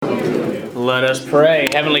Let us pray.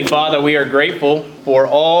 Heavenly Father, we are grateful for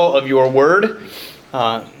all of your word,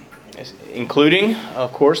 including,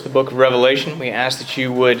 of course, the book of Revelation. We ask that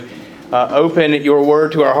you would open your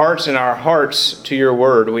word to our hearts and our hearts to your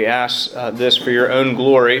word. We ask this for your own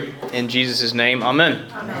glory. In Jesus' name,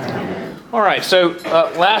 amen. Amen. All right, so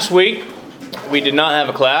last week we did not have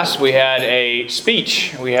a class. We had a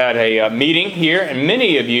speech. We had a meeting here, and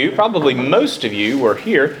many of you, probably most of you, were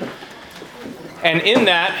here. And in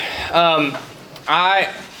that,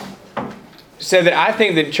 I said that I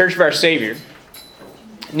think the Church of Our Savior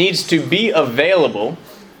needs to be available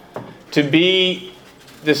to be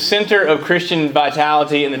the center of Christian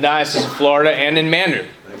vitality in the Diocese of Florida and in Mandarin.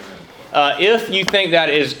 If you think that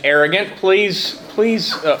is arrogant, please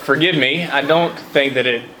forgive me. I don't think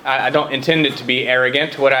that I don't intend it to be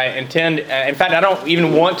arrogant. What I intend, in fact, I don't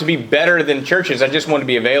even want to be better than churches. I just want to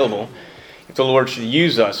be available if the Lord should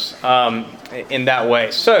use us in that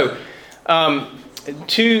way. So,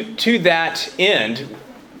 to that end,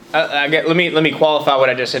 let me qualify what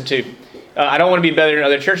I just said too. I don't want to be better than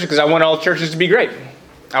other churches because I want all churches to be great.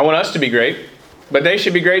 I want us to be great, but they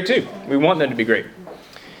should be great too. We want them to be great.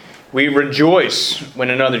 We rejoice when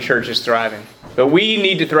another church is thriving, but we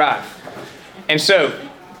need to thrive. And so,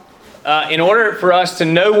 in order for us to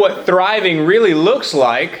know what thriving really looks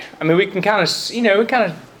like, I mean, we can kind of see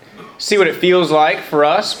what it feels like for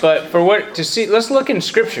us, but for what to see, let's look in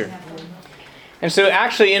Scripture. And so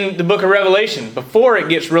actually in the book of Revelation, before it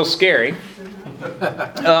gets real scary,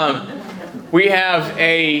 we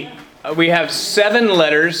have 7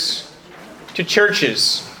 letters to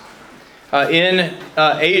churches in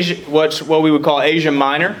Asia, what we would call Asia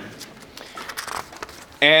Minor.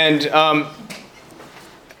 And so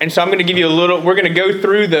I'm going to give you we're going to go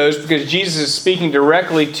through those because Jesus is speaking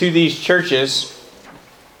directly to these churches.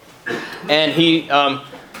 And he,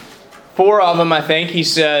 4 of them, I think, he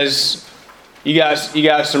says, you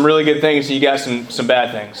got some really good things, and you got some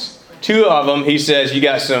bad things. 2 of them, he says, you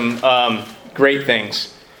got some great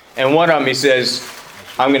things. And one of them, he says,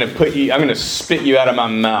 I'm going to spit you out of my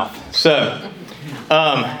mouth. So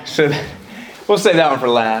we'll save that one for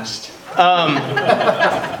last.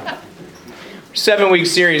 7-week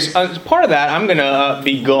series. Part of that, I'm going to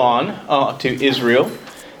be gone to Israel.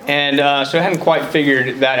 And so I hadn't quite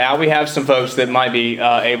figured that out. We have some folks that might be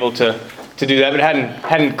able to do that, but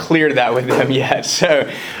hadn't cleared that with them yet. So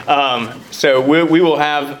we will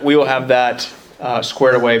have that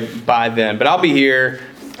squared away by then. But I'll be here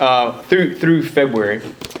through February.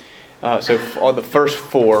 So all the first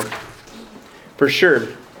 4 for sure.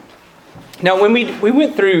 Now, when we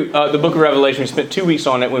went through the book of Revelation, we spent 2 weeks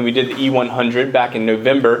on it when we did the E100 back in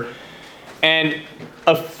November, and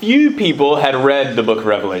a few people had read the book of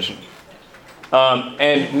Revelation.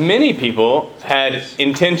 And many people had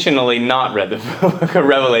intentionally not read the book of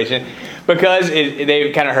Revelation because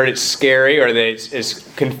they kind of heard it's scary or that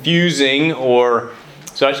it's confusing or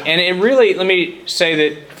such. And it really, let me say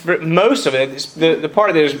that for most of it, the part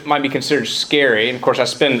of it might be considered scary. And of course, I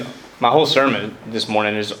spend my whole sermon this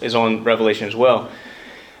morning is on Revelation as well.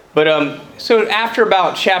 But so after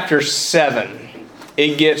about chapter 7,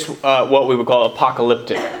 it gets what we would call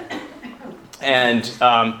apocalyptic. And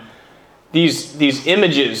these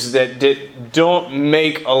images that don't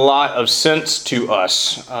make a lot of sense to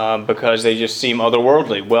us because they just seem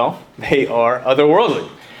otherworldly. Well, they are otherworldly.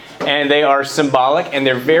 And they are symbolic, and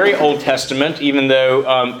they're very Old Testament, even though,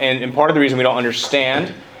 and part of the reason we don't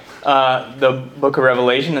understand the book of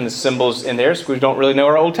Revelation and the symbols in there is because we don't really know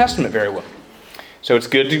our Old Testament very well. So it's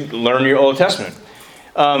good to learn your Old Testament.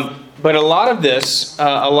 But a lot of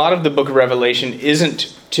the book of Revelation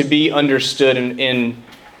isn't to be understood in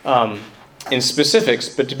specifics,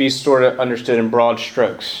 but to be sort of understood in broad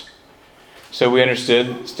strokes. So we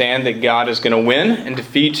understand that God is going to win and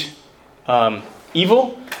defeat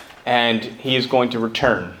evil, and He is going to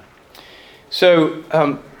return. So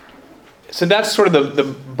that's sort of the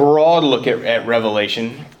broad look at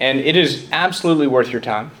Revelation, and it is absolutely worth your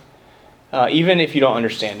time, even if you don't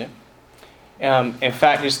understand it. In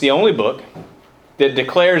fact, it's the only book that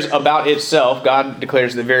declares about itself. God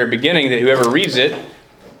declares at the very beginning that whoever reads it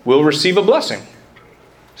will receive a blessing.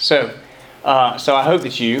 So I hope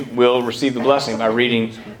that you will receive the blessing by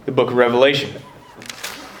reading the book of Revelation.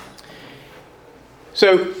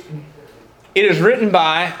 So it is written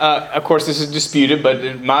by, of course this is disputed,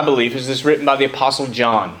 but my belief is this is written by the Apostle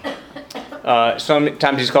John.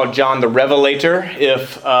 Sometimes he's called John the Revelator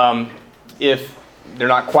if they're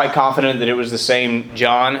not quite confident that it was the same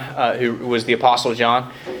John who was the Apostle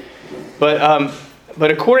John. But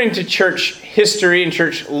according to church history and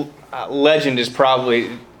church legend is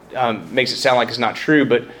probably makes it sound like it's not true.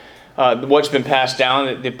 But what's been passed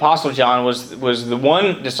down. The Apostle John was the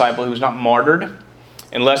one disciple who was not martyred,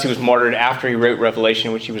 unless he was martyred after he wrote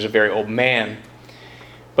Revelation, which he was a very old man.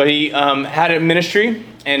 But he had a ministry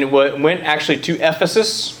and went actually to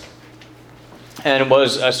Ephesus and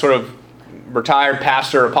was a sort of retired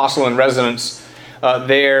pastor, apostle in residence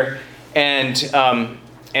there,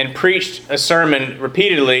 and preached a sermon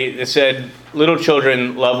repeatedly that said, "Little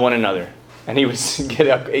children, love one another." And he would get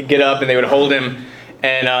up, and they would hold him,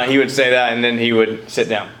 and he would say that, and then he would sit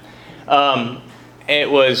down. It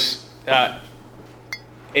was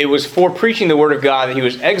for preaching the word of God that he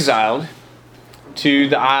was exiled to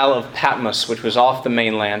the Isle of Patmos, which was off the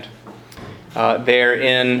mainland,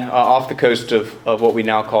 there off the coast of what we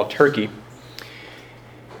now call Turkey.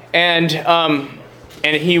 And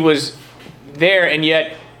he was there, and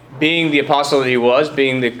yet, being the apostle that he was,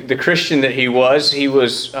 being the Christian that he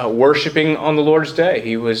was worshiping on the Lord's day.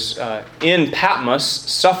 He was in Patmos,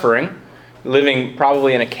 suffering, living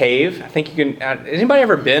probably in a cave. I think you can. Has anybody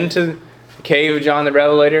ever been to the cave of John the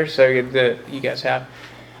Revelator? So you guys have.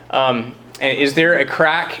 And is there a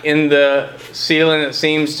crack in the ceiling that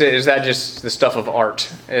seems to? Is that just the stuff of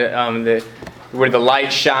art? Where the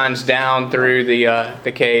light shines down through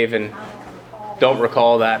the cave, and don't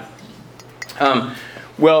recall that.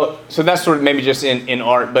 Well, so that's sort of maybe just in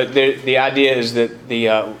art, but the idea is that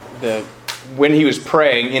when he was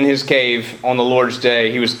praying in his cave on the Lord's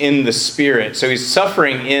day, he was in the Spirit. So he's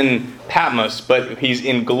suffering in Patmos, but he's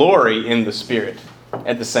in glory in the Spirit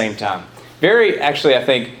at the same time. Very, actually, I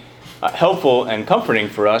think, helpful and comforting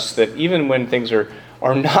for us that even when things are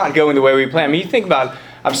not going the way we plan. I mean, you think about,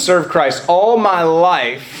 I've served Christ all my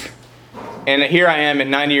life, and here I am at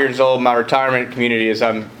 90 years old, my retirement community, as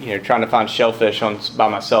I'm trying to find shellfish by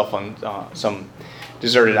myself on some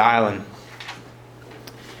deserted island.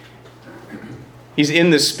 He's in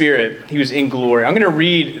the Spirit. He was in glory. I'm going to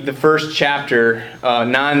read the first chapter,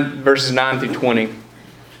 verses 9 through 20,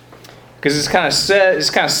 because this kind of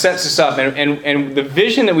sets us up. And the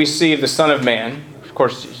vision that we see of the Son of Man, of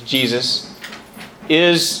course, Jesus,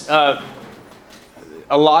 is a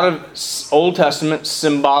lot of Old Testament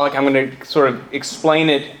symbolic. I'm going to sort of explain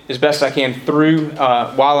it as best I can through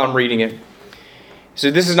while I'm reading it.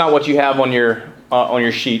 So this is not what you have on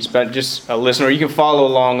your sheets, but just listen, or you can follow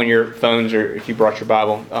along on your phones, or if you brought your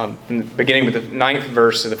Bible, beginning with the 9th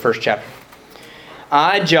verse of the first chapter.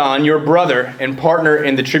 I, John, your brother and partner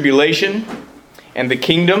in the tribulation and the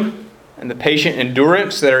kingdom and the patient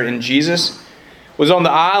endurance that are in Jesus, was on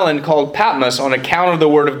the island called Patmos on account of the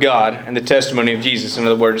word of God and the testimony of Jesus. In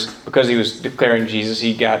other words, because he was declaring Jesus,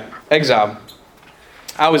 he got exiled.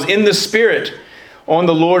 I was in the Spirit on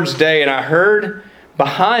the Lord's day, and I heard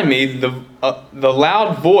behind me the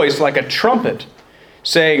loud voice like a trumpet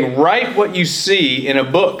saying, "Write what you see in a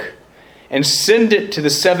book and send it to the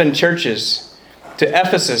 7 churches, to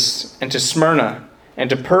Ephesus and to Smyrna and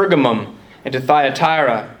to Pergamum and to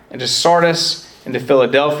Thyatira and to Sardis and to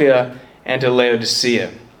Philadelphia and to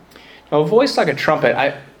Laodicea." Now, a voice like a trumpet,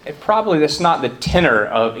 that's not the tenor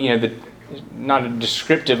of, not a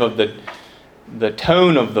descriptive of the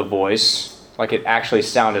tone of the voice, like it actually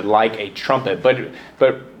sounded like a trumpet, but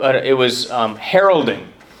it was heralding,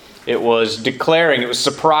 it was declaring, it was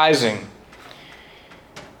surprising.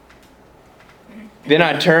 Then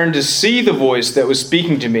I turned to see the voice that was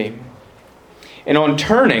speaking to me, and on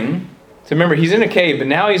turning, so remember, he's in a cave, but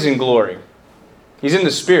now he's in glory. He's in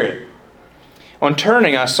the Spirit. On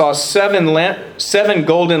turning, I saw 7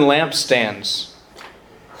 golden lampstands.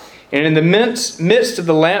 And in the midst of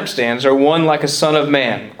the lampstands are one like a son of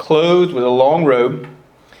man, clothed with a long robe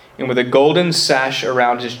and with a golden sash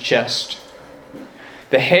around his chest.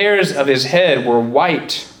 The hairs of his head were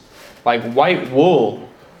white, like white wool,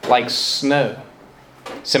 like snow.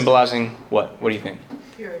 Symbolizing what? What do you think?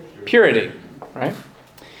 Purity. Purity, right?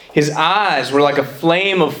 His eyes were like a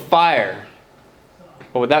flame of fire.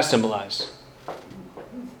 What would that symbolize?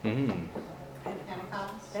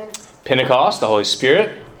 Pentecost, the Holy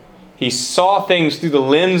Spirit. He saw things through the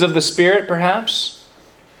lens of the Spirit, perhaps.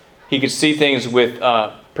 He could see things with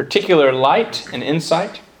particular light and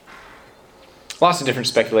insight. Lots of different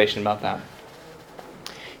speculation about that.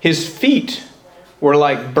 His feet were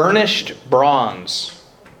like burnished bronze.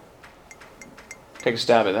 Take a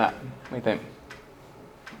stab at that. What do you think?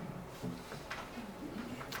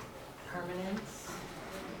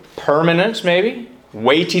 Permanence, maybe.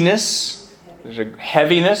 Weightiness. There's a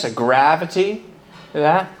heaviness, a gravity to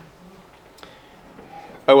that.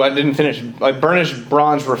 Oh, I didn't finish. Like burnished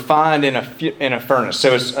bronze refined in a furnace.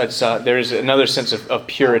 So there is another sense of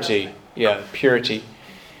purity. Yeah, purity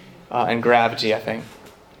and gravity, I think.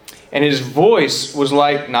 And his voice was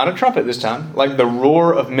like, not a trumpet this time, like the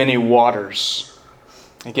roar of many waters.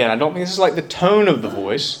 Again, I don't think this is like the tone of the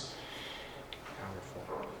voice.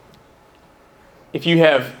 If you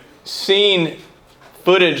have seen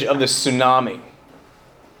footage of the tsunami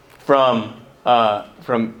from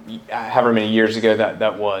however many years ago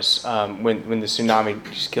that was, when the tsunami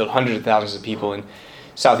just killed hundreds of thousands of people in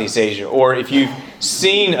Southeast Asia, or if you've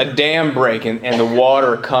seen a dam break and the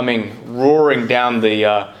water coming roaring down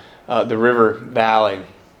the river valley,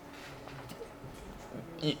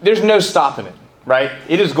 there's no stopping it, right?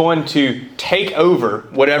 It is going to take over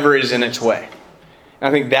whatever is in its way. And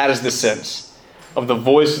I think that is the sense of the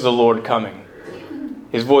voice of the Lord coming.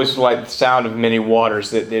 His voice was like the sound of many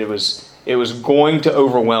waters, that it was going to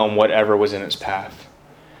overwhelm whatever was in its path.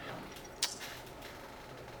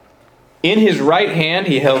 In his right hand,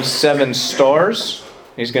 he held 7 stars.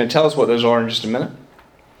 He's going to tell us what those are in just a minute.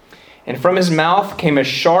 And from his mouth came a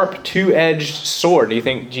sharp, 2-edged sword. Do you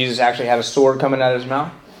think Jesus actually had a sword coming out of his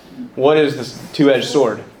mouth? What is this 2-edged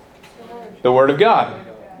sword? The Word of God.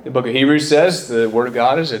 The book of Hebrews says the Word of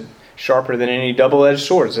God is sharper than any double-edged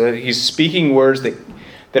sword. So he's speaking words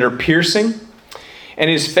that are piercing. And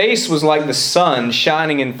his face was like the sun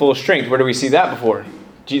shining in full strength. Where do we see that before?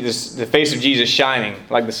 The face of Jesus shining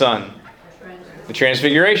like the sun. The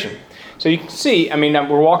Transfiguration. So you can see,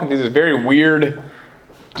 we're walking through this very weird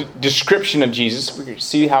description of Jesus. We can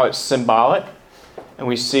see how it's symbolic. And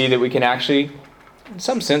we see that we can actually, in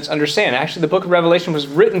some sense, understand. Actually, the book of Revelation was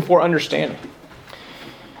written for understanding.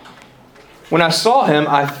 When I saw him,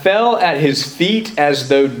 I fell at his feet as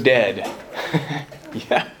though dead.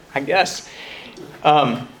 Yeah, I guess.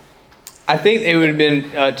 I think it would have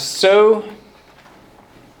been so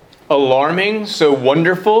alarming, so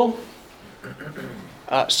wonderful,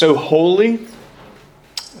 so holy,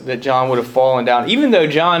 that John would have fallen down, even though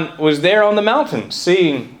John was there on the mountain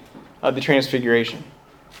seeing the Transfiguration.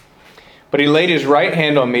 But he laid his right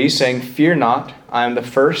hand on me, saying, "Fear not, I am the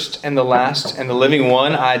first and the last and the living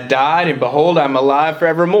one. I died, and behold, I am alive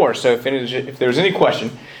forevermore." So if there's any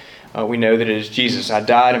question, we know that it is Jesus. I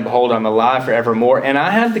died, and behold, I am alive forevermore. And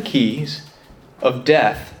I have the keys of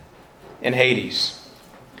death and Hades.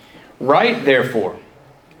 Write, therefore,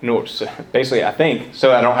 basically, I think,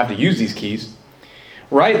 so I don't have to use these keys.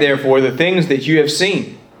 Write, therefore, the things that you have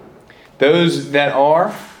seen, those that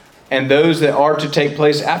are, and those that are to take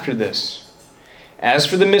place after this. As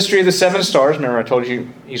for the mystery of the 7 stars, remember I told you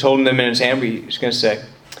he's holding them in his hand, but he's going to say,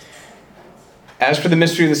 as for the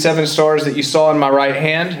mystery of the 7 stars that you saw in my right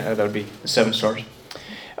hand, that would be the 7 stars,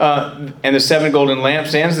 and the 7 golden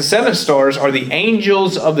lampstands, the 7 stars are the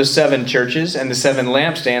angels of the 7 churches, and the 7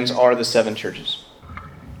 lampstands are the 7 churches.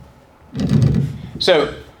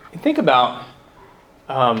 So, think about,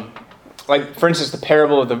 for instance, the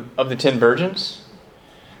parable of the 10 virgins,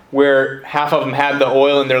 where half of them had the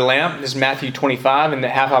oil in their lamp. This is Matthew 25, and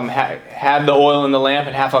half of them had the oil in the lamp,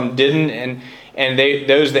 and half of them didn't. And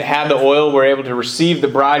those that had the oil were able to receive the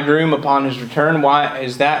bridegroom upon his return. Why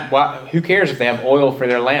is that? Who cares if they have oil for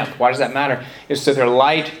their lamp? Why does that matter? It's so their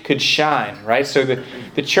light could shine, right? So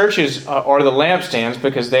the churches are the lampstands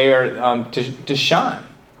because they are to shine.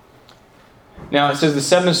 Now it says the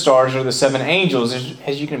 7 stars are the 7 angels.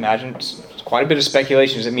 As you can imagine, it's quite a bit of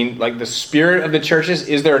speculation. Does it mean like the spirit of the churches?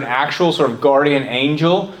 Is there an actual sort of guardian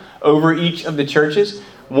angel over each of the churches?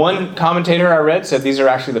 One commentator I read said these are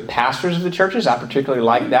actually the pastors of the churches. I particularly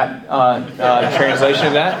like that translation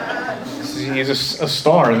of that. He's a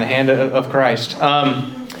star in the hand of Christ.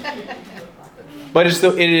 But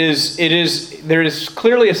there is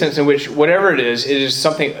clearly a sense in which whatever it is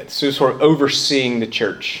something sort of overseeing the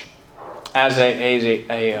church as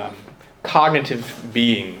a cognitive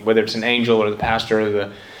being, whether it's an angel or the pastor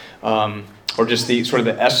or just the sort of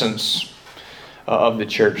the essence of the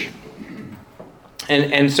church.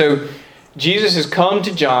 And so Jesus has come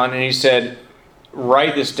to John and he said,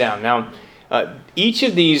 write this down. Now, each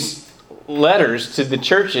of these letters to the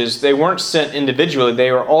churches, they weren't sent individually.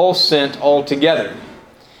 They were all sent all together.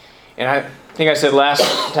 And I think I said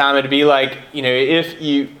last time it'd be like, if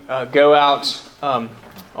you go out on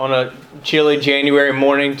a chilly January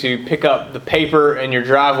morning to pick up the paper in your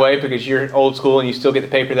driveway because you're old school and you still get the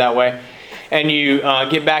paper that way. And you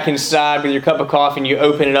get back inside with your cup of coffee and you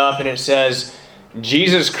open it up and it says,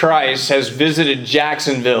 Jesus Christ has visited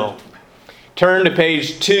Jacksonville. Turn to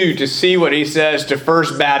page 2 to see what he says to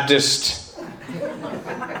First Baptist.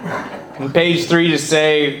 And page 3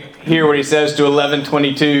 to hear what he says to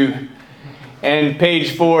 1122. And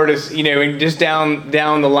page 4 to, just down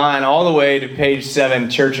the line all the way to page 7,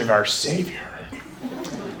 Church of Our Savior.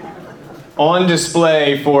 On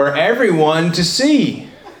display for everyone to see.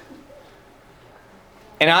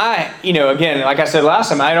 And again, like I said last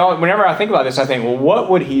time, whenever I think about this, I think, well, what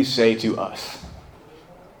would he say to us?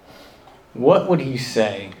 What would he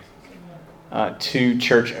say to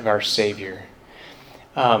Church of our Savior?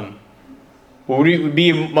 Would he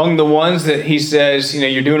be among the ones that he says,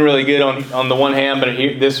 you're doing really good on the one hand, but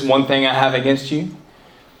this one thing I have against you?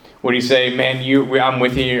 Would he say, man, I'm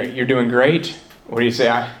with you, you're doing great? Or would he say,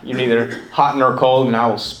 you're neither hot nor cold, and I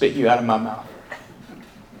will spit you out of my mouth?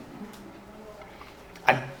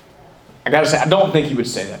 I got to say, I don't think he would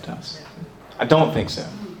say that to us. I don't think so.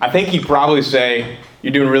 I think he'd probably say,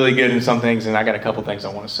 you're doing really good in some things, and I got a couple things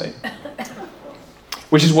I want to say.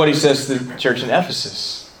 Which is what he says to the church in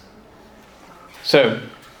Ephesus. So,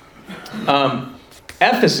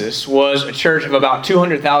 Ephesus was a church of about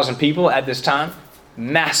 200,000 people at this time.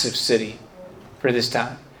 Massive city for this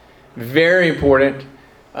time. Very important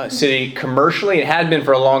city commercially. It had been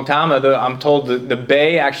for a long time, although I'm told the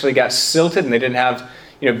bay actually got silted and they didn't have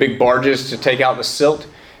big barges to take out the silt.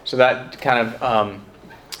 So that kind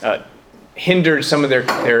of hindered some of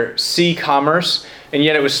their sea commerce. And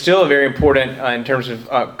yet it was still a very important in terms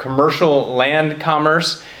of commercial land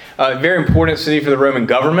commerce. Very important city for the Roman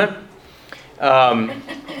government.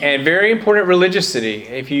 And very important religious city.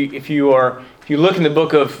 If you look in the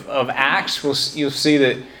book of Acts, you'll see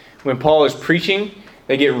that when Paul is preaching,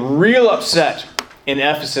 they get real upset in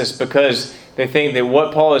Ephesus because they think that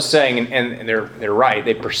what Paul is saying, and they're right,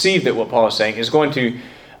 they perceive that what Paul is saying is going to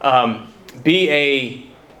be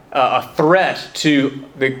a threat to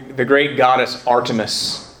the great goddess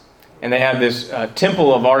Artemis. And they have this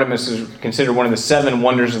temple of Artemis is considered one of the 7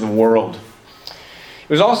 wonders of the world.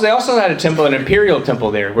 They also had a temple, an imperial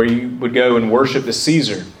temple there, where you would go and worship the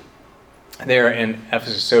Caesar there in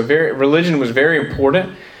Ephesus. So religion was very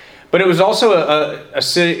important. But it was also a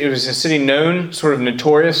city. It was a city known, sort of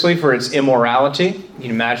notoriously, for its immorality. You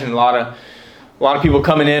can imagine a lot of people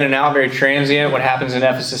coming in and out, very transient. What happens in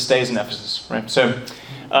Ephesus stays in Ephesus, right? So,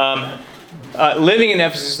 living in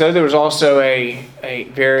Ephesus, though, there was also a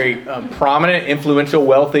very prominent, influential,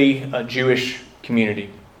 wealthy Jewish community,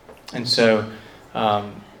 and so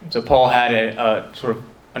Paul had a sort of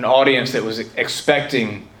an audience that was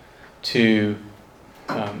expecting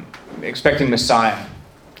Messiah.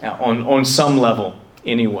 On some level,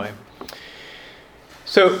 anyway.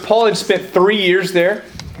 So Paul had spent 3 years there,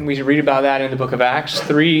 and we read about that in the book of Acts.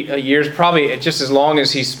 3 years, probably just as long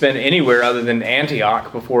as he spent anywhere other than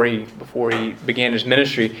Antioch before he began his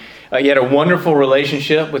ministry. He had a wonderful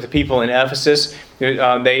relationship with the people in Ephesus.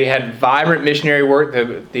 They had vibrant missionary work.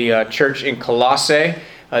 The church in Colossae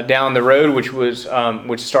down the road,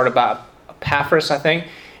 which started by Epaphras, I think,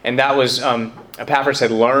 and that was. Epaphras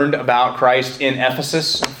had learned about Christ in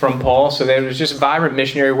Ephesus from Paul, so there was just vibrant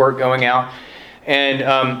missionary work going out. And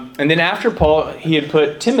then after Paul, he had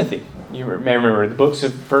put Timothy. You may remember the books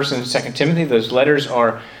of 1st and 2nd Timothy. Those letters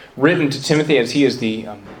are written to Timothy as he is the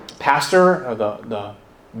pastor or the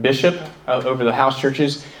bishop over the house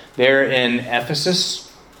churches there in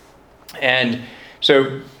Ephesus. And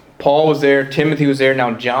so Paul was there, Timothy was there,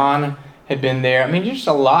 now John had been there. I mean, just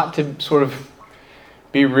a lot to sort of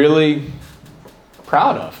be really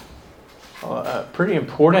proud of. A pretty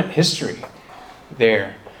important history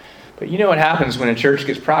there. But you know what happens when a church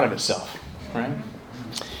gets proud of itself, right?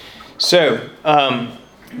 So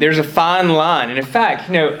there's a fine line, and in fact,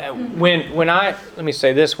 when I let me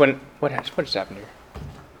say this: what just happened here?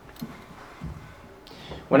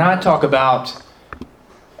 When I talk about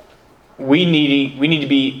we need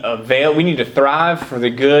to thrive for the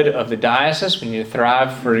good of the diocese. We need to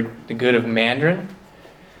thrive for the good of Mandarin.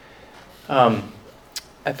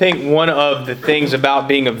 I think one of the things about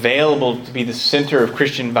being available to be the center of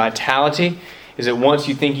Christian vitality is that once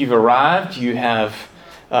you think you've arrived, you have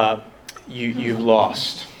you've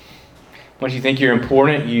lost. Once you think you're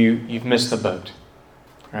important, you've missed the boat,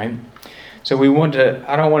 right? So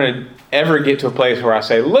I don't want to ever get to a place where I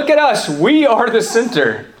say, "Look at us, we are the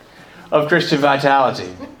center of Christian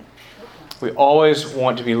vitality." We always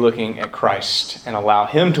want to be looking at Christ and allow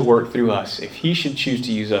Him to work through us if He should choose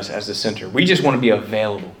to use us as the center. We just want to be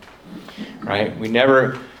available, right? You're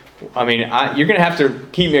going to have to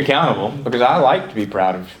keep me accountable because I like to be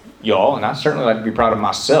proud of y'all, and I certainly like to be proud of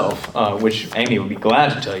myself, which Amy would be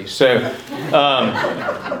glad to tell you. So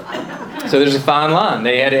there's a fine line.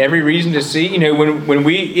 They had every reason to see,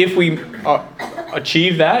 if we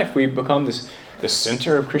achieve that, if we become the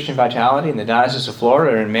center of Christian vitality in the Diocese of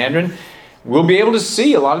Florida or in Mandarin, we'll be able to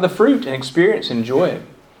see a lot of the fruit and experience and enjoy it.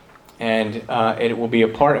 And it will be a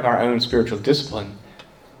part of our own spiritual discipline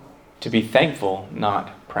to be thankful,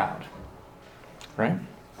 not proud. Right?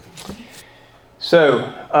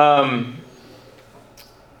 So,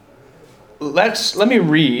 let me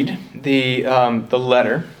read the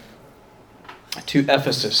letter to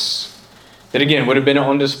Ephesus. That again would have been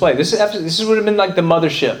on display. This would have been like the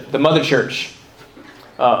mothership, the mother church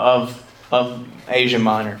of Asia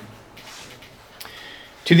Minor.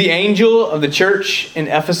 To the angel of the church in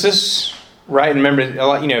Ephesus, right? Remember,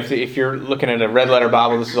 if you're looking at a red letter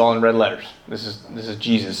Bible, this is all in red letters. This is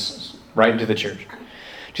Jesus right into the church.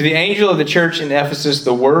 To the angel of the church in Ephesus,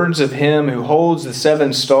 the words of him who holds the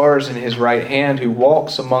 7 stars in his right hand, who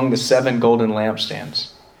walks among the 7 golden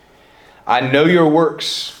lampstands. I know your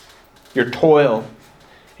works, your toil,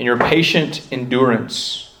 and your patient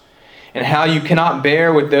endurance, and how you cannot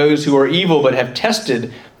bear with those who are evil, but have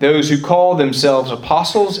tested those who call themselves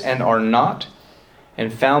apostles and are not,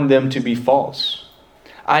 and found them to be false.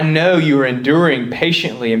 I know you are enduring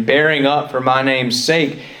patiently and bearing up for my name's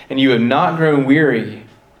sake, and you have not grown weary.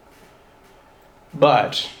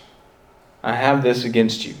 But I have this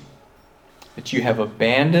against you, that you have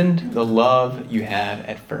abandoned the love you had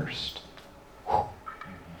at first.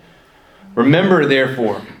 Remember,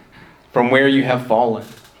 therefore, from where you have fallen.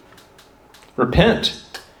 Repent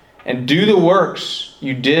and do the works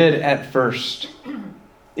you did at first.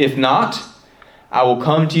 If not, I will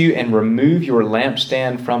come to you and remove your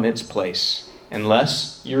lampstand from its place,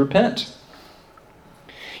 unless you repent.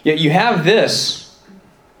 Yet you have this.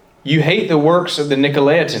 You hate the works of the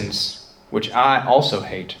Nicolaitans, which I also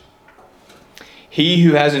hate. He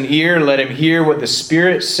who has an ear, let him hear what the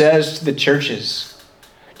Spirit says to the churches.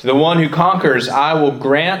 To the one who conquers, I will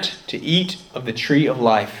grant to eat of the tree of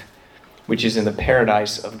life, which is in the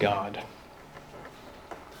paradise of God.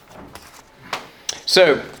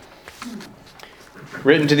 So,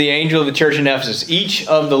 written to the angel of the church in Ephesus. Each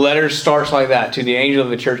of the letters starts like that. To the angel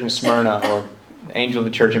of the church in Smyrna, or the angel of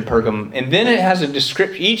the church in Pergamum. And then it has a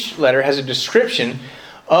description. Each letter has a description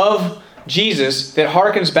of Jesus that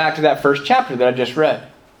harkens back to that first chapter that I just read.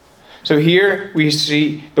 So here we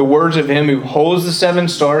see the words of him who holds the 7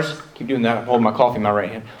 stars. Keep doing that. I'm holding my coffee in my right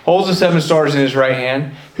hand. Holds the 7 stars in his right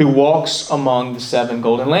hand. Who walks among the 7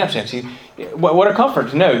 golden lampstands. What a comfort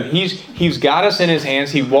to know. He's got us in his hands.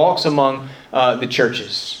 He walks among the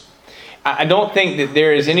churches. I don't think that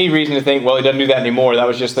there is any reason to think, well, he doesn't do that anymore. That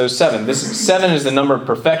was just those 7. 7 is the number of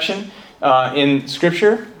perfection in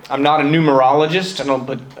Scripture. I'm not a numerologist. I don't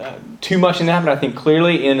put too much in that, but I think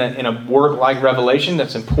clearly in a work like Revelation,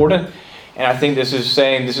 that's important. And I think this is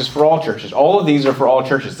saying this is for all churches. All of these are for all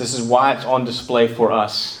churches. This is why it's on display for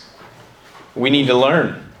us. We need to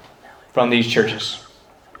learn from these churches.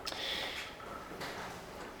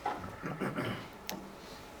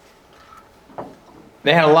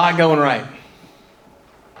 They had a lot going right.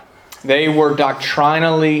 They were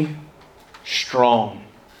doctrinally strong,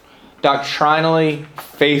 doctrinally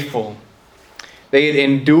faithful. They had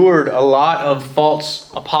endured a lot of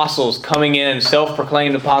false apostles coming in,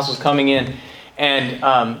 self-proclaimed apostles coming in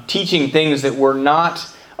and teaching things that were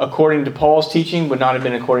not according to Paul's teaching, would not have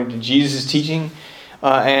been according to Jesus' teaching.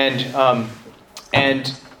 And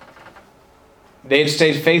they had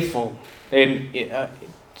stayed faithful. They had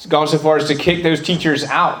gone so far as to kick those teachers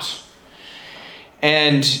out.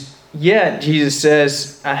 And yet, Jesus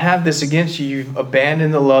says, I have this against you. You've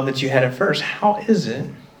abandoned the love that you had at first. How is it?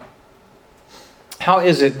 How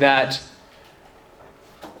is it that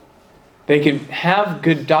they can have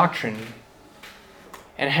good doctrine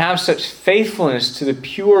and have such faithfulness to the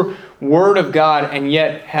pure Word of God and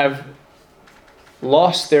yet have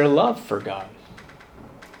lost their love for God?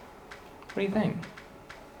 What do you think?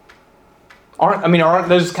 Aren't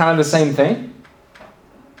those kind of the same thing?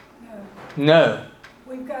 No.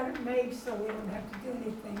 We've got it made so we don't have to do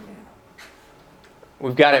anything now.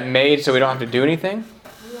 We've got it made so we don't have to do anything?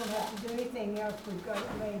 We don't have to do anything else. We've got it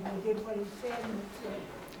made. We did what he said and that's it.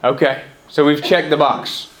 Okay. So we've checked the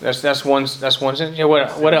box. That's one sentence. Yeah,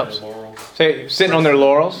 what else? Say sitting on their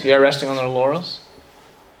laurels. Yeah, resting on their laurels.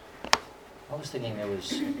 I was thinking there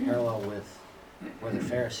was parallel with where the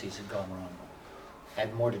Pharisees had gone wrong.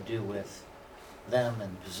 Had more to do with them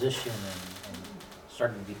and position and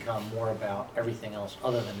starting to become more about everything else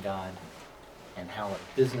other than God, and how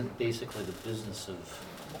basically the business of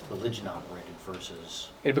religion operated versus...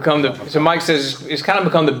 So Mike says it's kind of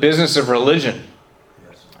become the business of religion.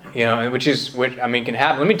 Which can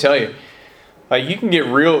happen. Let me tell you, you can get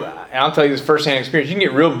real, and I'll tell you this firsthand experience, you can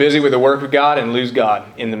get real busy with the work of God and lose God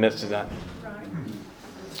in the midst of that.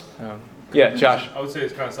 Yeah, Josh. I would say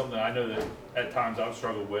it's kind of something that I know that at times I've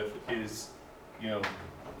struggled with is,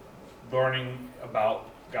 learning about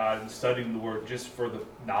God and studying the Word just for the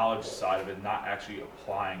knowledge side of it, not actually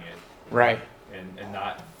applying it. Right. And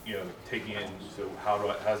not, taking in, so how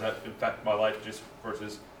does that affect my life just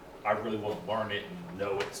versus I really want to learn it and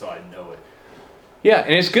know it so I know it. Yeah,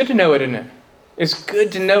 and it's good to know it, isn't it? It's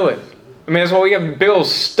good to know it. I mean, that's why we have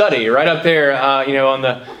Bill's study right up there, on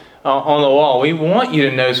the wall. We want you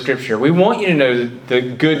to know Scripture. We want you to know the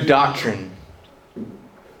good doctrine.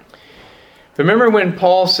 Remember when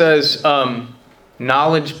Paul says,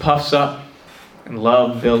 knowledge puffs up and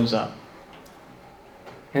love builds up.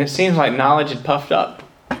 And it seems like knowledge had puffed up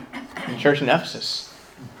in the church in Ephesus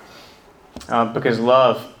because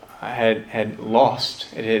love had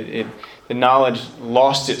lost. The knowledge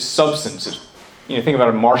lost its substance. Think about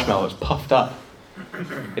a marshmallow. It's puffed up.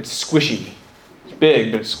 It's squishy. It's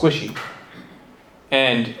big, but it's squishy.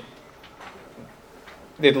 And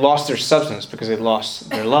they'd lost their substance because they'd lost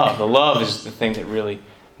their love. The love is the thing that really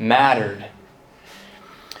mattered.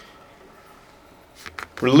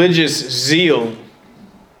 Religious zeal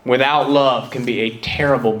without love can be a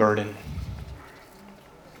terrible burden.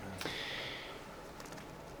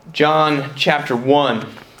 John chapter 1,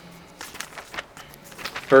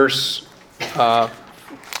 verse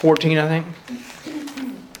 14, I think.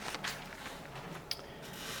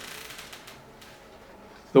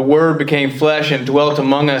 The Word became flesh and dwelt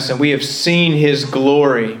among us, and we have seen His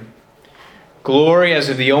glory. Glory as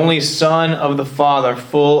of the only Son of the Father,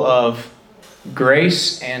 full of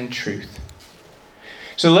grace and truth.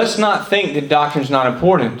 So let's not think that doctrine's not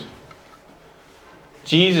important.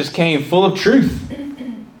 Jesus came full of truth.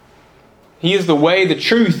 He is the way, the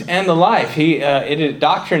truth, and the life.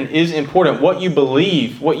 Doctrine is important. What you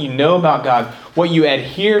believe, what you know about God, what you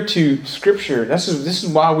adhere to Scripture. This is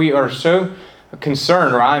why we are so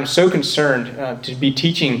concerned, or I'm so concerned to be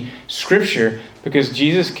teaching Scripture, because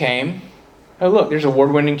Jesus came. Oh, look, there's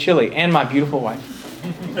award-winning chili and my beautiful wife.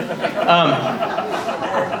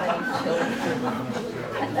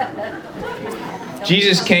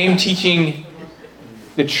 Jesus came teaching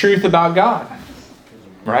the truth about God,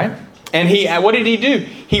 right? And what did He do?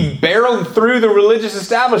 He barreled through the religious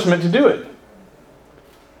establishment to do it.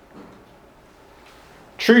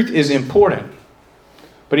 Truth is important,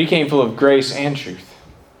 but He came full of grace and truth.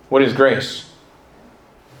 What is grace?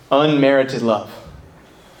 Unmerited love.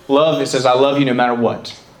 Love that says, I love you no matter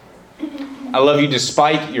what. I love you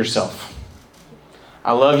despite yourself.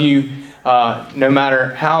 I love you no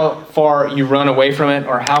matter how far you run away from it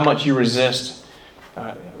or how much you resist.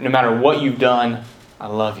 No matter what you've done, I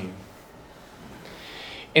love you.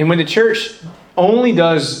 And when the church only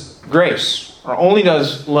does grace or only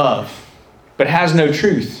does love, but has no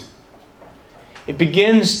truth, it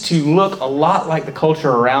begins to look a lot like the culture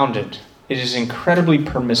around it. It is incredibly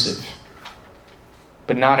permissive,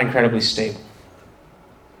 but not incredibly stable.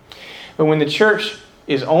 But when the church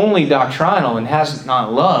is only doctrinal and has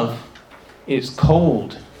not love, it's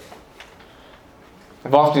cold.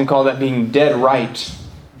 I've often called that being dead right.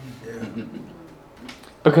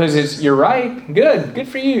 Because you're right, good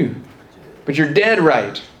for you. But you're dead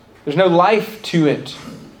right. There's no life to it.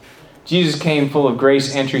 Jesus came full of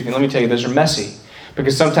grace and truth. And let me tell you, those are messy.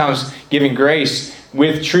 Because sometimes giving grace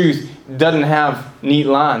with truth doesn't have neat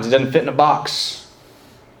lines. It doesn't fit in a box.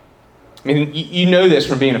 I mean, you know this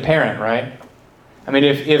from being a parent, right? I mean,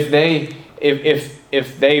 if they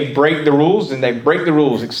break the rules, then they break the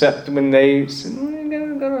rules, except when they say, I'm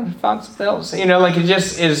going to find something else. It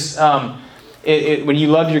just is... when you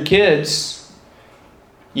love your kids,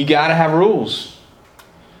 you got to have rules.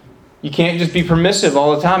 You can't just be permissive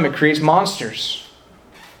all the time. It creates monsters.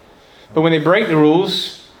 But when they break the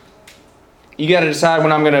rules, you got to decide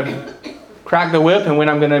when I'm going to crack the whip and when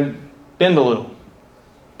I'm going to bend a little.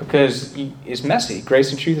 Because it's messy.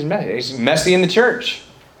 Grace and truth is messy. It's messy in the church.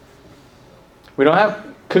 We don't have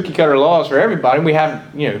cookie cutter laws for everybody. We have,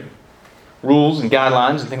 rules and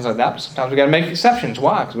guidelines and things like that, but sometimes we got to make exceptions.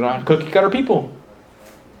 Why? Because we don't have cookie cutter people,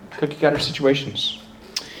 cookie cutter situations.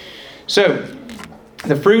 So,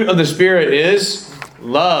 the fruit of the Spirit is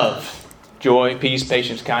love, joy, peace,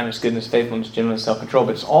 patience, kindness, goodness, faithfulness, gentleness, self-control.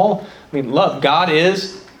 But it's all, love. God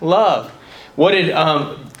is love. What did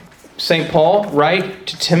St. Paul write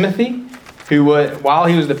to Timothy, who, while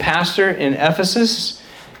he was the pastor in Ephesus,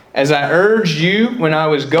 as I urged you when I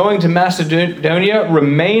was going to Macedonia,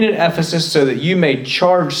 remain at Ephesus so that you may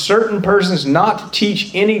charge certain persons not to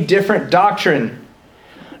teach any different doctrine,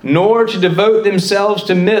 nor to devote themselves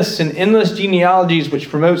to myths and endless genealogies which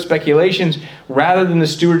promote speculations rather than the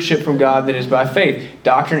stewardship from God that is by faith.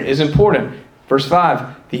 Doctrine is important. Verse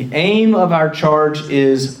 5, the aim of our charge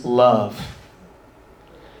is love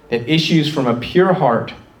that issues from a pure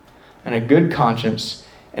heart and a good conscience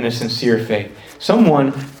and a sincere faith.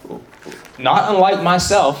 Someone, not unlike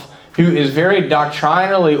myself, who is very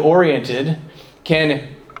doctrinally oriented, can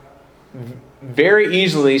very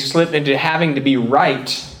easily slip into having to be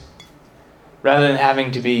right rather than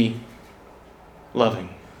having to be loving.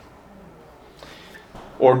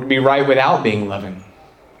 Or to be right without being loving.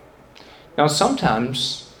 Now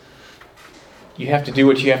sometimes you have to do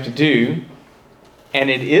what you have to do, and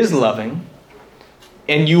it is loving,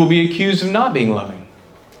 and you will be accused of not being loving.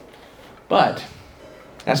 But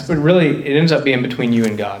that's what really, it ends up being between you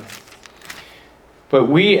and God. But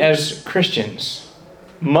we as Christians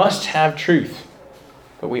must have truth,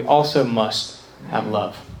 but we also must have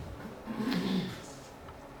love.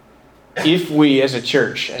 If we as a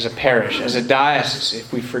church, as a parish, as a diocese,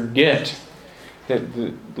 if we forget that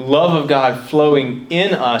the love of God flowing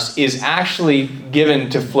in us is actually given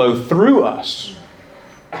to flow through us,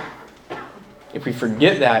 if we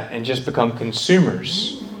forget that and just become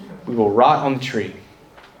consumers, we will rot on the tree.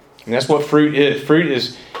 And that's what fruit is. Fruit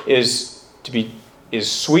is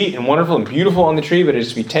sweet and wonderful and beautiful on the tree, but it is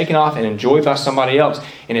to be taken off and enjoyed by somebody else.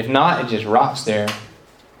 And if not, it just rots there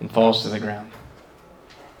and falls to the ground.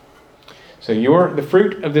 So the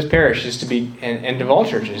fruit of this parish is to be, and of all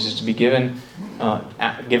churches, is to be given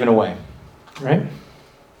away. Right?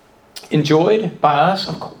 Enjoyed by us?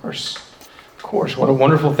 Of course. Of course. What a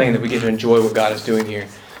wonderful thing that we get to enjoy what God is doing here.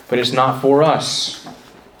 But it's not for us.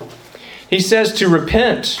 He says to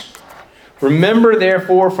repent. Remember,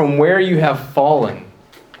 therefore, from where you have fallen.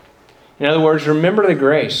 In other words, remember the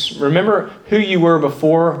grace. Remember who you were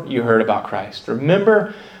before you heard about Christ.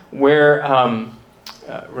 Remember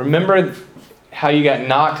remember how you got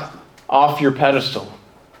knocked off your pedestal.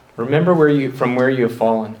 Remember from where you have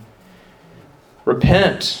fallen.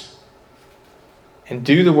 Repent and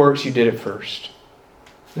do the works you did at first.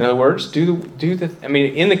 In other words, in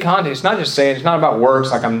the context, it's not just saying, it's not about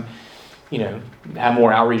works like have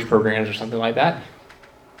more outreach programs or something like that.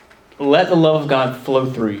 Let the love of God flow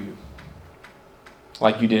through you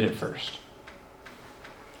like you did at first.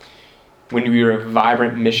 When you were a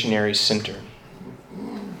vibrant missionary center.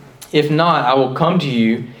 If not, I will come to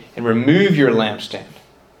you and remove your lampstand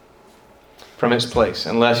from its place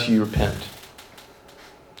unless you repent.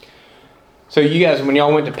 So you guys, when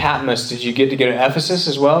y'all went to Patmos, did you get to go to Ephesus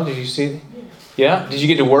as well? Did you see? Yeah? Did you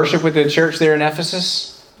get to worship with the church there in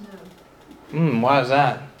Ephesus? No. Why is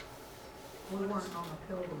that? We weren't on a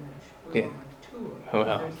pilgrimage. Yeah. On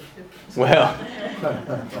a tour. Well.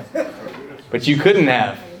 But you couldn't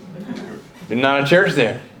have. There's not a church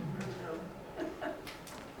there.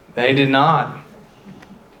 They did not.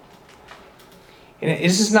 And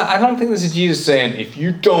this is not. I don't think this is Jesus saying, if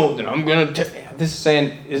you don't, then I'm going to. This is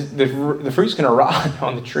saying the fruit's going to rot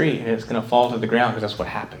on the tree and it's going to fall to the ground because that's what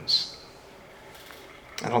happens.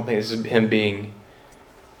 I don't think this is him being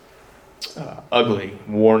ugly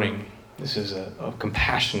warning. This is a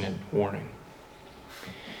compassionate warning.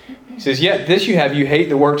 He says, yet this you have, you hate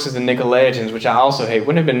the works of the Nicolaitans, which I also hate.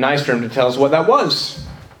 Wouldn't it have been nice for him to tell us what that was?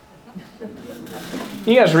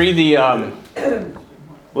 You guys read the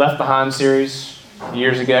Left Behind series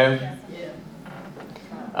years ago?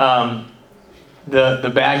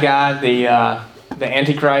 The bad guy, the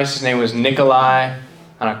Antichrist, his name was Nikolai,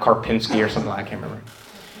 Karpinski or something, I can't remember.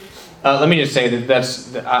 Let me just say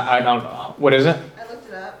I don't know. What is it? I looked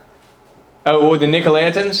it up. Oh, the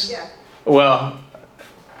Nicolaitans? Yeah. Well,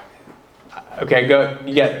 okay, go.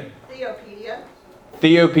 You got Theopedia.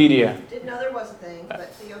 Theopedia. Didn't know there was a thing,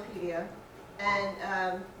 but Theopedia.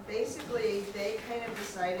 And basically, they kind of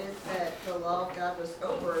decided that the law of God was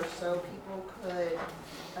over, so people could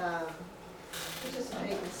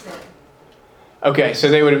participate in sin. Okay, so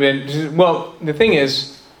they would have been. Well, the thing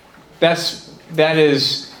is, that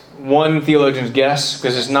is one theologian's guess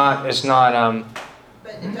because it's not. But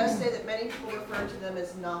it does say that many people refer to them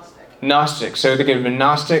as Gnostic. Gnostic. So they could have been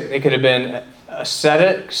Gnostic. They could have been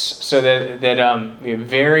ascetics. So that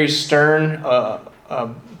very stern,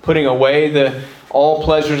 putting away all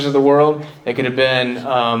pleasures of the world. They could have been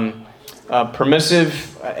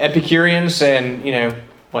permissive Epicureans, saying,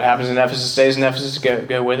 what happens in Ephesus stays in Ephesus.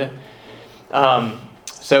 Go with it.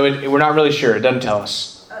 So we're not really sure. It doesn't tell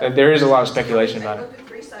us. There is a lot of speculation about it. I looked at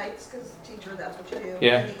 3 sites because teacher, that's what you do.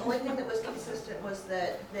 Yeah. And the only thing that was consistent was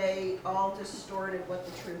that they all distorted what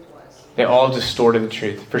the truth was. They all distorted the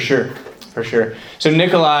truth, for sure. So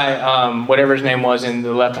Nikolai, whatever his name was in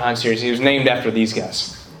the Left Behind series, he was named after these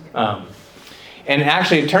guys. And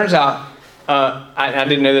actually, it turns out, I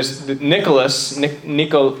didn't know this, Nikolaos,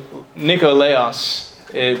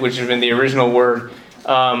 which would have been the original word,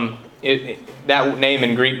 that name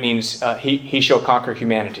in Greek means he shall conquer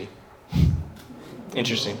humanity.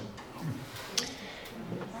 Interesting.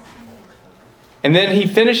 And then he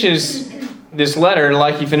finishes this letter,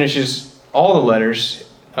 like he finishes all the letters,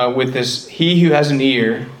 with this, he who has an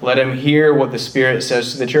ear, let him hear what the Spirit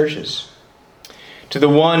says to the churches. To the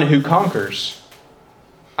one who conquers,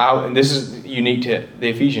 and this is unique to the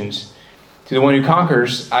Ephesians, to the one who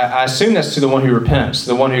conquers, I assume that's to the one who repents,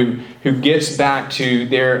 the one who gets back to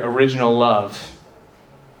their original love.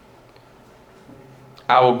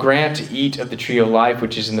 I will grant to eat of the tree of life,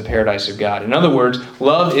 which is in the paradise of God. In other words,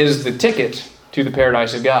 love is the ticket to the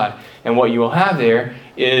paradise of God. And what you will have there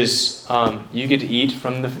is you get to eat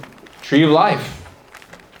from the tree of life.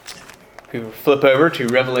 We will flip over to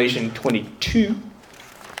Revelation 22,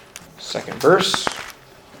 second verse.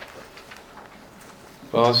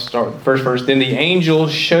 Well, let's start with the first verse. Then the angel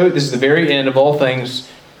showed, this is the very end of all things,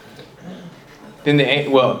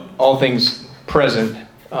 all things present,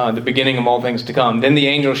 the beginning of all things to come. Then the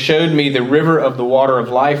angel showed me the river of the water of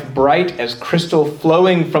life, bright as crystal,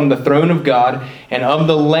 flowing from the throne of God and of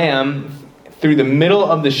the Lamb through the middle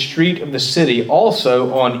of the street of the city.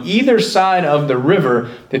 Also on either side of the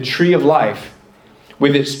river, the tree of life,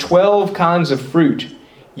 with its 12 kinds of fruit,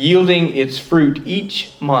 yielding its fruit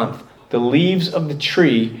each month. The leaves of the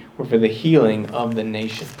tree were for the healing of the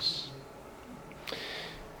nations.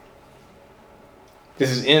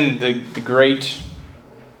 This is in the great,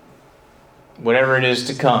 whatever it is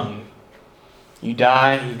to come. You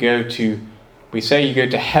die, you go to, we say you go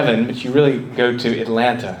to heaven, but you really go to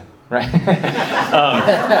Atlanta, right?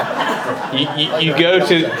 You go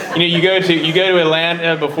to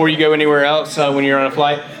Atlanta before you go anywhere else when you're on a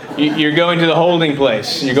flight. You're going to the holding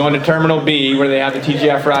place. You're going to Terminal B where they have the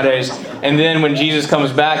TGI Fridays. And then when Jesus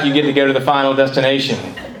comes back, you get to go to the final destination.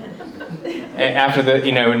 After the,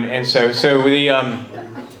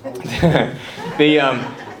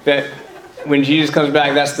 that when Jesus comes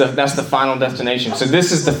back, that's the final destination. So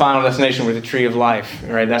this is the final destination with the tree of life,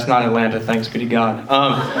 right? That's not Atlanta, thanks be to God.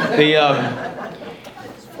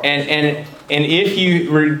 And if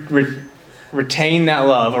you retain that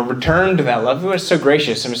love or return to that love, it's so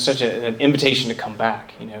gracious and it's such an invitation to come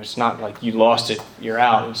back. It's not like you lost it, you're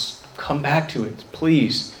out. It's come back to it,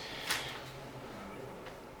 please.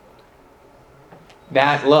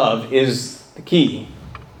 That love is the key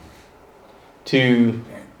to,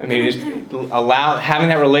 having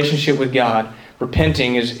that relationship with God.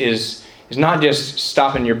 Repenting is not just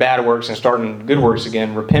stopping your bad works and starting good works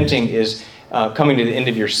again. Repenting is coming to the end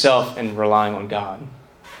of yourself and relying on God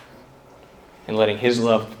and letting His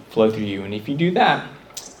love flow through you. And if you do that,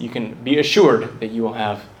 you can be assured that you will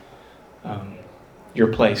have your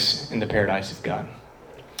place in the paradise of God.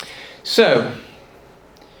 So,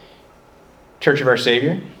 Church of our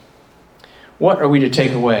Savior, what are we to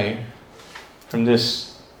take away from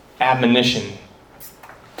this admonition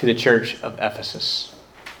to the church of Ephesus?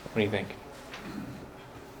 What do you think?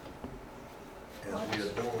 As we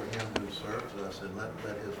adore Him who serves us and let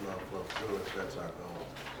His love flow through us, that's our goal.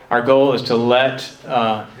 Our goal is to let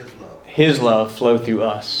His love flow through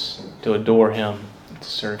us, to adore Him, to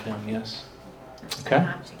serve Him, yes? Okay?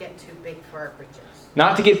 Not to get too big for our britches.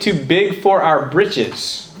 Not to get too big for our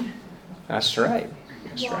britches. That's right.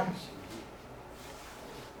 That's right.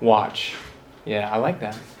 Watch. Yeah, I like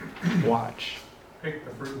that. Watch. Pick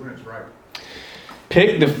the fruit when it's ripe.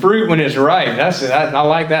 Pick the fruit when it's ripe. I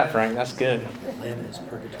like that, Frank. That's good. Land is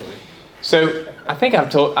purgatory. So I think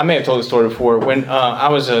I may have told the story before. When I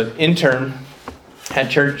was an intern at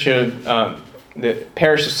church of the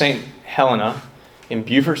parish of St. Helena in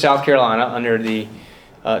Beaufort, South Carolina, under the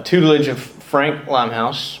tutelage of Frank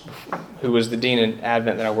Limehouse, who was the dean in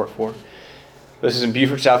Advent that I worked for. This is in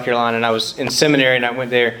Beaufort, South Carolina, and I was in seminary, and I went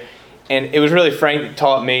there. And it was really Frank that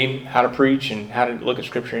taught me how to preach and how to look at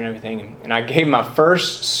Scripture and everything. And I gave my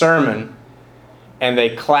first sermon, and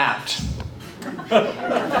they clapped.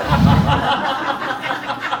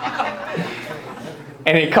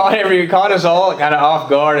 And it caught us all kind of off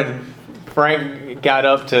guard. And Frank got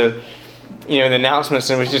up to, the announcements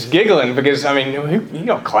and was just giggling because, you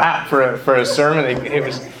don't clap for a sermon. It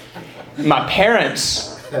was my parents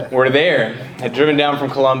were there, had driven down from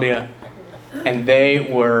Columbia, and they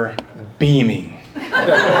were beaming.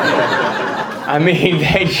 They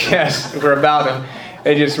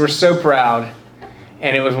just were so proud.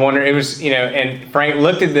 And it was and Frank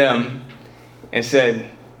looked at them and said,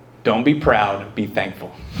 "Don't be proud, be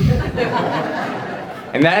thankful."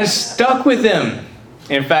 And that has stuck with them.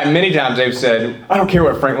 In fact, many times they've said, "I don't care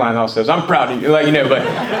what Frank Limehouse says, I'm proud of you," but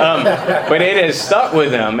it has stuck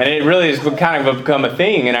with them, and it really has kind of become a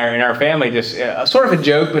thing in our family. Just sort of a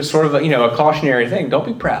joke, but sort of a cautionary thing. Don't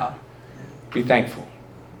be proud, be thankful.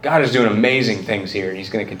 God is doing amazing things here, and He's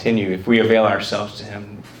going to continue if we avail ourselves to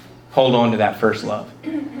Him. Hold on to that first love.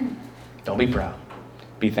 Don't be proud,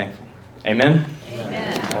 be thankful. Amen.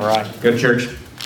 Amen. All right, go to church.